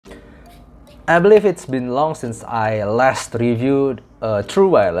I believe it's been long since I last reviewed true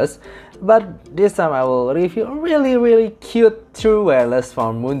wireless, but this time I will review a really cute true wireless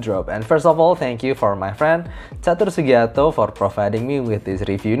from Moondrop. And first of all, thank you for my friend Catur Sugiharto for providing me with this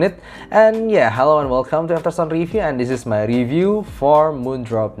review unit. And yeah, hello and welcome to Aftersound Review, and this is my review for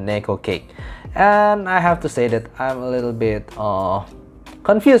Moondrop Nekocake. And I have to say that I'm a little bit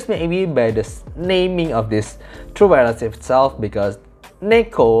confused maybe by the naming of this true wireless itself, because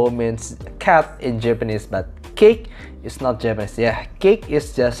Neko means cat in Japanese, but cake is not Japanese. Yeah, cake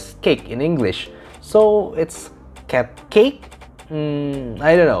is just cake in English, so it's cat cake.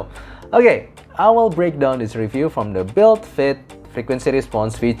 I don't know. Okay, I will break down this review from the build, fit, frequency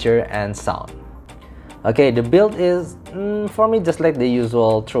response, feature, and sound. Okay, the build is for me just like the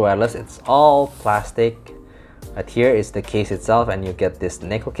usual true wireless. It's all plastic. But here is the case itself, and you get this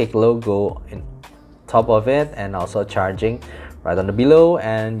Nekocake logo in top of it, and also charging right on the below,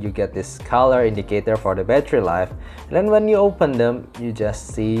 and you get this color indicator for the battery life. And then when you open them, you just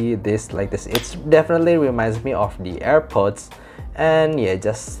see this like this. It definitely reminds me of the AirPods, and yeah,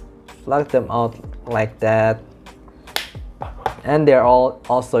 just plug them out like that. And they're all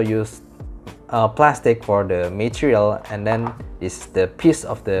also used plastic for the material. And then this is the piece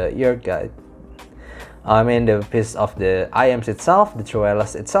of the ear guide. I mean the piece of the IMs itself, the true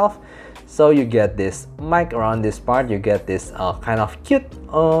wireless itself. So you get this mic around this part, you get this kind of cute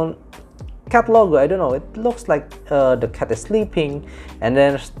cat logo. I don't know, it looks like the cat is sleeping, and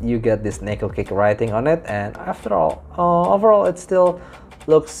then you get this Nekocake writing on it. And after all, overall it still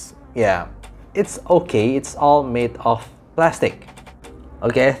looks, yeah, it's okay. It's all made of plastic.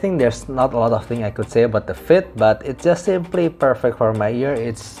 Okay, I think there's not a lot of things I could say about the fit, but it's just simply perfect for my ear.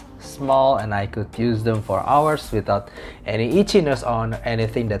 It's small and I could use them for hours without any itchiness on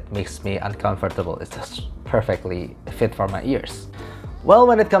anything that makes me uncomfortable. It's just perfectly fit for my ears. Well,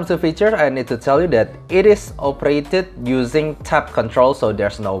 when it comes to features, I need to tell you that it is operated using tap control, so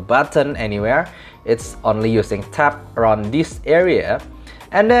there's no button anywhere. It's only using tap around this area.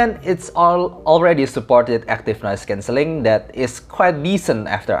 And then it's already supported active noise cancelling that is quite decent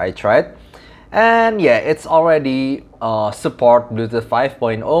after I tried. And yeah, it's already support Bluetooth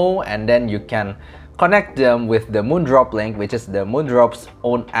 5.0, and then you can connect them with the Moondrop Link, which is the Moondrop's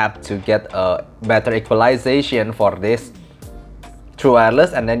own app, to get a better equalization for this true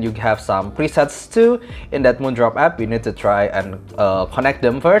wireless. And then you have some presets too in that Moondrop app. You need to try and connect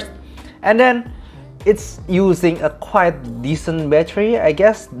them first. And then it's using a quite decent battery. I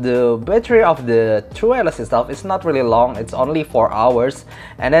guess the battery of the true wireless itself is not really long. It's only 4 hours,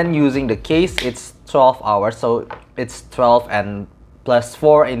 and then using the case it's 12 hours, so it's 12 and plus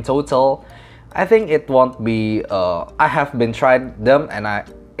 4 in total. I think it won't be I have been tried them, and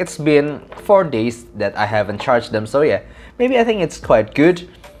it's been 4 days that I haven't charged them, so yeah, maybe I think it's quite good,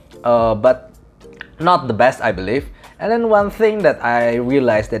 but not the best, I believe. And then one thing that I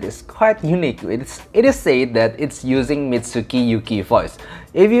realized that is quite unique, it is said that it's using Mitsuki Yuki voice.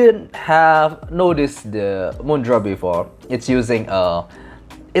 If you have noticed the Moondrop before, it's using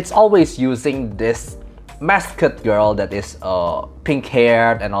it's always using this mascot girl that is pink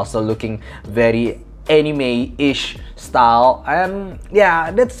haired and also looking very anime-ish style. And yeah,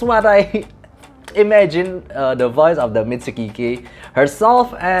 that's what I imagine the voice of the Mitsuki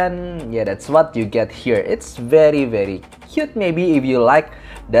herself, and yeah, that's what you get here. It's very cute, maybe if you like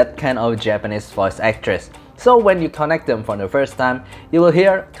that kind of Japanese voice actress. So when you connect them for the first time, you will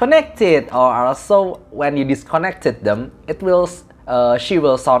hear connected, or also when you disconnected them, it will she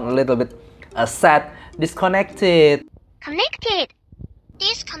will sound a little bit sad, disconnected, connected,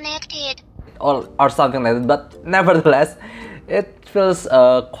 disconnected, or something like that. But nevertheless, it feels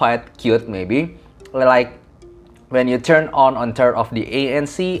quite cute. Maybe like when you turn on and turn off the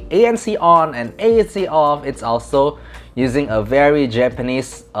ANC on and ANC off, it's also using a very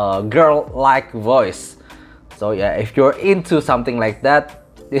Japanese girl-like voice. So yeah, if you're into something like that,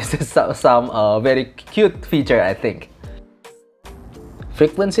 this is some very cute feature, I think.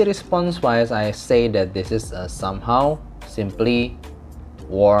 Frequency response wise, I say that this is somehow simply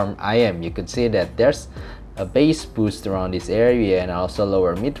warm IM. You could see that there's a bass boost around this area, and also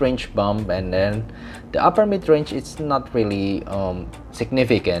lower mid-range bump, and then the upper mid-range is not really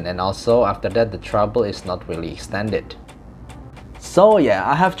significant, and also after that the treble is not really extended. So yeah,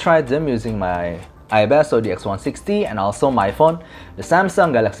 I have tried them using my iBasso DX160 and also my phone, the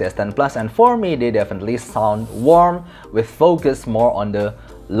Samsung Galaxy S10 Plus, and for me they definitely sound warm, with focus more on the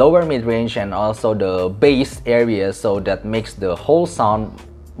lower mid-range and also the bass area, so that makes the whole sound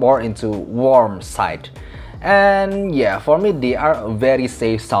more into warm side. And yeah, for me they are very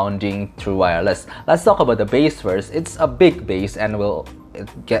safe sounding true wireless. Let's talk about the bass first. It's a big bass and will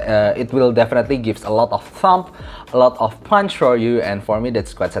it will definitely gives a lot of thump, a lot of punch for you, and for me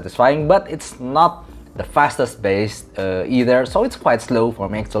that's quite satisfying. But it's not the fastest bass either, so it's quite slow for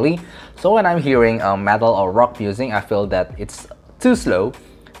me actually. So when I'm hearing metal or rock music, I feel that it's too slow.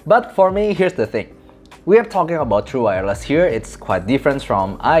 But for me, here's the thing. We are talking about true wireless here. It's quite different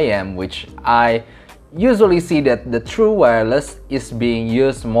from IM, which I usually see that the true wireless is being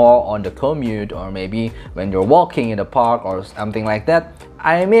used more on the commute, or maybe when you're walking in the park or something like that.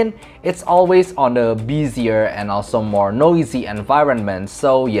 I mean, it's always on the busier and also more noisy environment.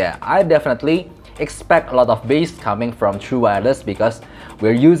 So yeah, I definitely expect a lot of bass coming from true wireless because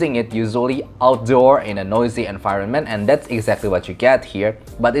we're using it usually outdoor in a noisy environment, and that's exactly what you get here.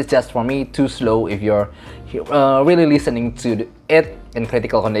 But it's just for me too slow if you're really listening to it in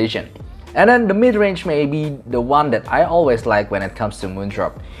critical condition. And then the mid-range may be the one that I always like when it comes to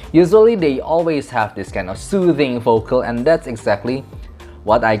Moondrop. Usually they always have this kind of soothing vocal, and that's exactly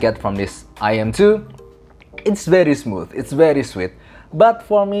what I get from this IM2. It's very smooth, it's very sweet, but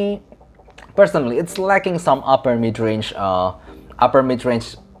for me personally, it's lacking some upper mid-range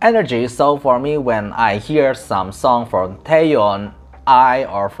energy. So for me, when I hear some song from Taeyeon,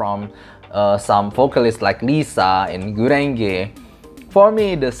 or from some vocalists like Lisa in Gurenge, for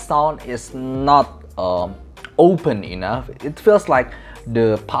me the sound is not open enough. It feels like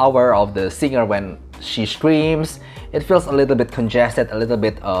the power of the singer when she screams, it feels a little bit congested, a little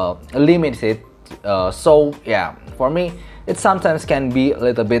bit limited. So yeah, for me it sometimes can be a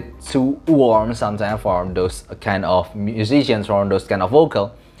little bit too warm sometimes for those kind of musicians or those kind of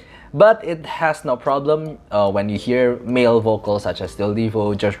vocal. But it has no problem when you hear male vocals such as Still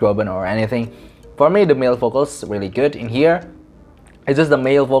Devo, Josh Groban or anything. For me the male vocals really good in here. It's just the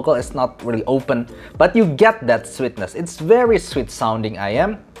male vocal is not really open, but you get that sweetness. It's very sweet sounding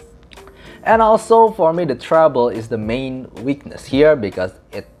IM. And also for me the treble is the main weakness here because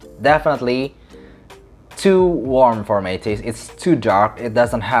it definitely too warm for my taste. It's too dark. It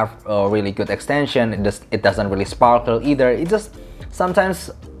doesn't have a really good extension. It doesn't really sparkle either. It just sometimes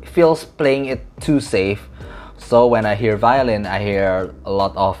feels playing it too safe. So when I hear violin, I hear a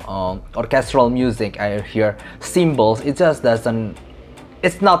lot of orchestral music, I hear cymbals. It just doesn't,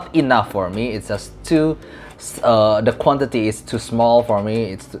 it's not enough for me. It's just too the quantity is too small for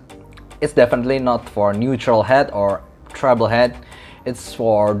me. It's definitely not for neutral head or treble head. It's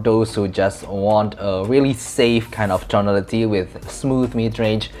for those who just want a really safe kind of tonality with smooth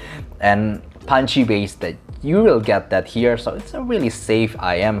mid-range and punchy bass. That you will get that here. So it's a really safe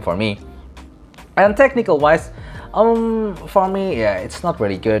IM for me. And technical wise, for me, yeah, it's not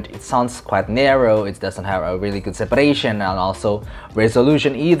really good. It sounds quite narrow. It doesn't have a really good separation and also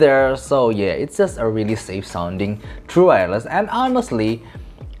resolution either. So yeah, it's just a really safe sounding true wireless. And honestly,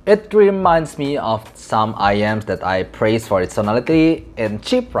 it reminds me of some IMs that I praise for its tonality in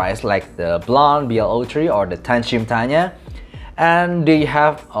cheap price, like the Blonde BL03 or the Tanshim Tanya, and they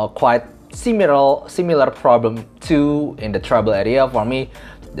have a quite similar problem too in the treble area. For me,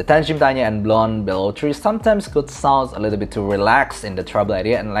 the Tanshim Tanya and Blonde BL03 sometimes could sound a little bit too relaxed in the treble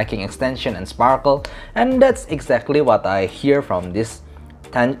area and lacking extension and sparkle, and that's exactly what I hear from this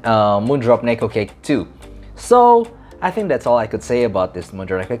Moondrop Nekocake too. So I think that's all I could say about this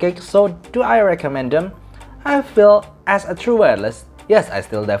Moondrop Nekocake. So do I recommend them? I feel as a true wireless, yes, I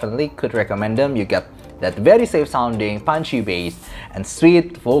still definitely could recommend them. You get that very safe sounding punchy bass and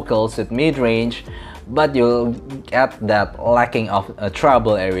sweet vocals with mid-range, but you'll get that lacking of a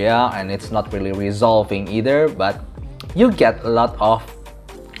treble area, and it's not really resolving either, but you get a lot of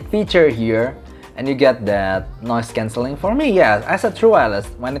feature here and you get that noise cancelling. For me, yeah, as a true wireless,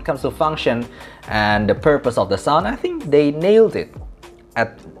 when it comes to function and the purpose of the sound, I think they nailed it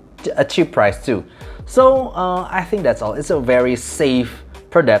at a cheap price too. So I think that's all. It's a very safe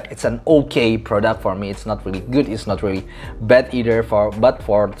product. It's an okay product for me. It's not really good, it's not really bad either, but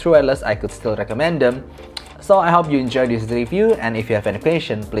for true wireless I could still recommend them. So I hope you enjoyed this review, and if you have any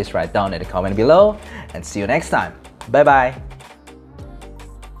question, please write down in the comment below, and see you next time. Bye bye.